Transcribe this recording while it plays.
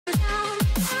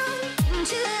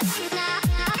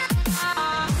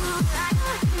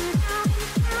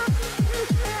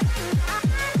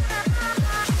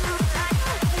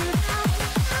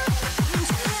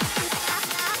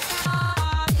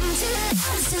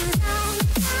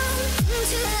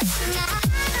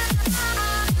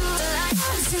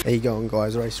How you going,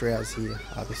 guys? Racerals here.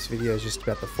 This video is just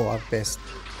about the 5 best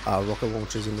rocket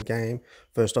launchers in the game.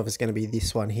 First off, it's going to be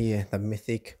this one here, the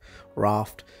Mythic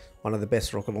Raft. One of the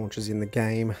best rocket launchers in the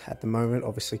game at the moment,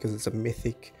 obviously because it's a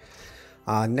Mythic.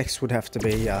 Next would have to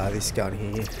be this gun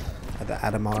here, the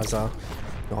Atomizer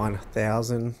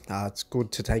 9000. It's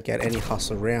good to take out any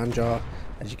huss around you.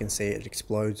 As you can see, it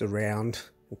explodes around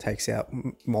and takes out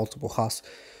multiple huss.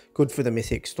 Good for the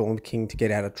Mythic Storm King to get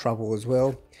out of trouble as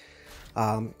well.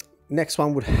 Next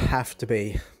one would have to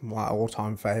be my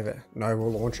all-time favorite, Nova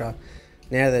Launcher.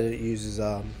 Now that it uses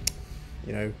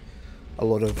you know, a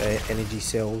lot of energy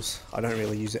cells, I don't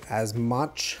really use it as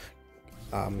much.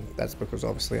 That's because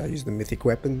obviously I use the mythic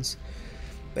weapons,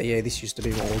 but yeah, this used to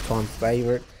be my all-time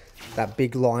favorite. That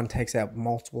big line takes out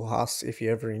multiple huss. If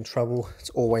you're ever in trouble, it's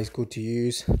always good to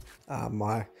use.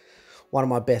 One of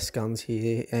my best guns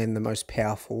here and the most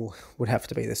powerful would have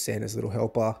to be the Santa's Little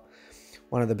Helper.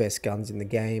 One of the best guns in the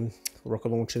game,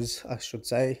 rocket launchers, I should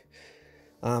say.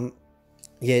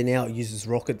 Yeah, now it uses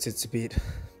rockets. It's a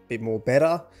bit more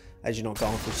better as you're not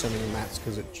going through so many maps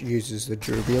because it uses the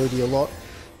durability a lot.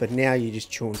 But now you're just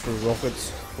chewing through rockets,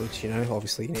 which, you know,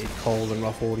 obviously you need coal and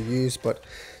rough ore to use, but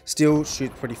still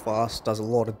shoots pretty fast, does a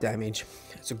lot of damage.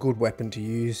 It's a good weapon to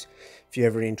use if you're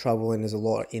ever in trouble and there's a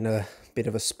lot in a bit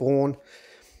of a spawn.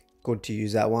 Good to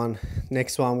use that one.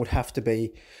 Next one would have to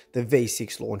be the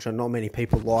V6 launcher. Not many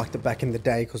people liked it back in the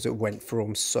day because it went through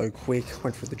them so quick,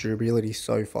 went through the durability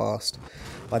so fast.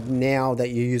 But now that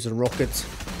you're using rockets,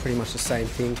 pretty much the same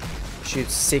thing.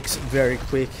 Shoots 6 very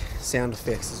quick. Sound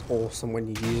effects is awesome when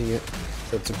you're using it.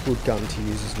 So it's a good gun to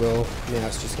use as well. Now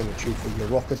it's just going to chew through your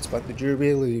rockets, but the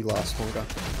durability lasts longer,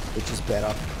 which is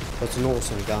better. So it's an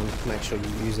awesome gun. Make sure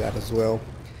you use that as well.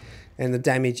 And the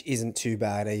damage isn't too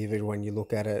bad either when you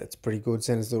look at it. It's pretty good.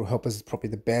 Santa's Little Helper is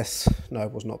probably the best.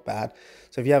 Noble's not bad.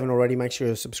 So if you haven't already, make sure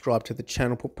you subscribe to the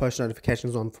channel. Put post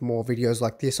notifications on for more videos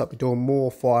like this. I'll be doing more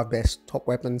 5 best top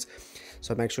weapons.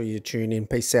 So make sure you tune in.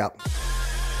 Peace out.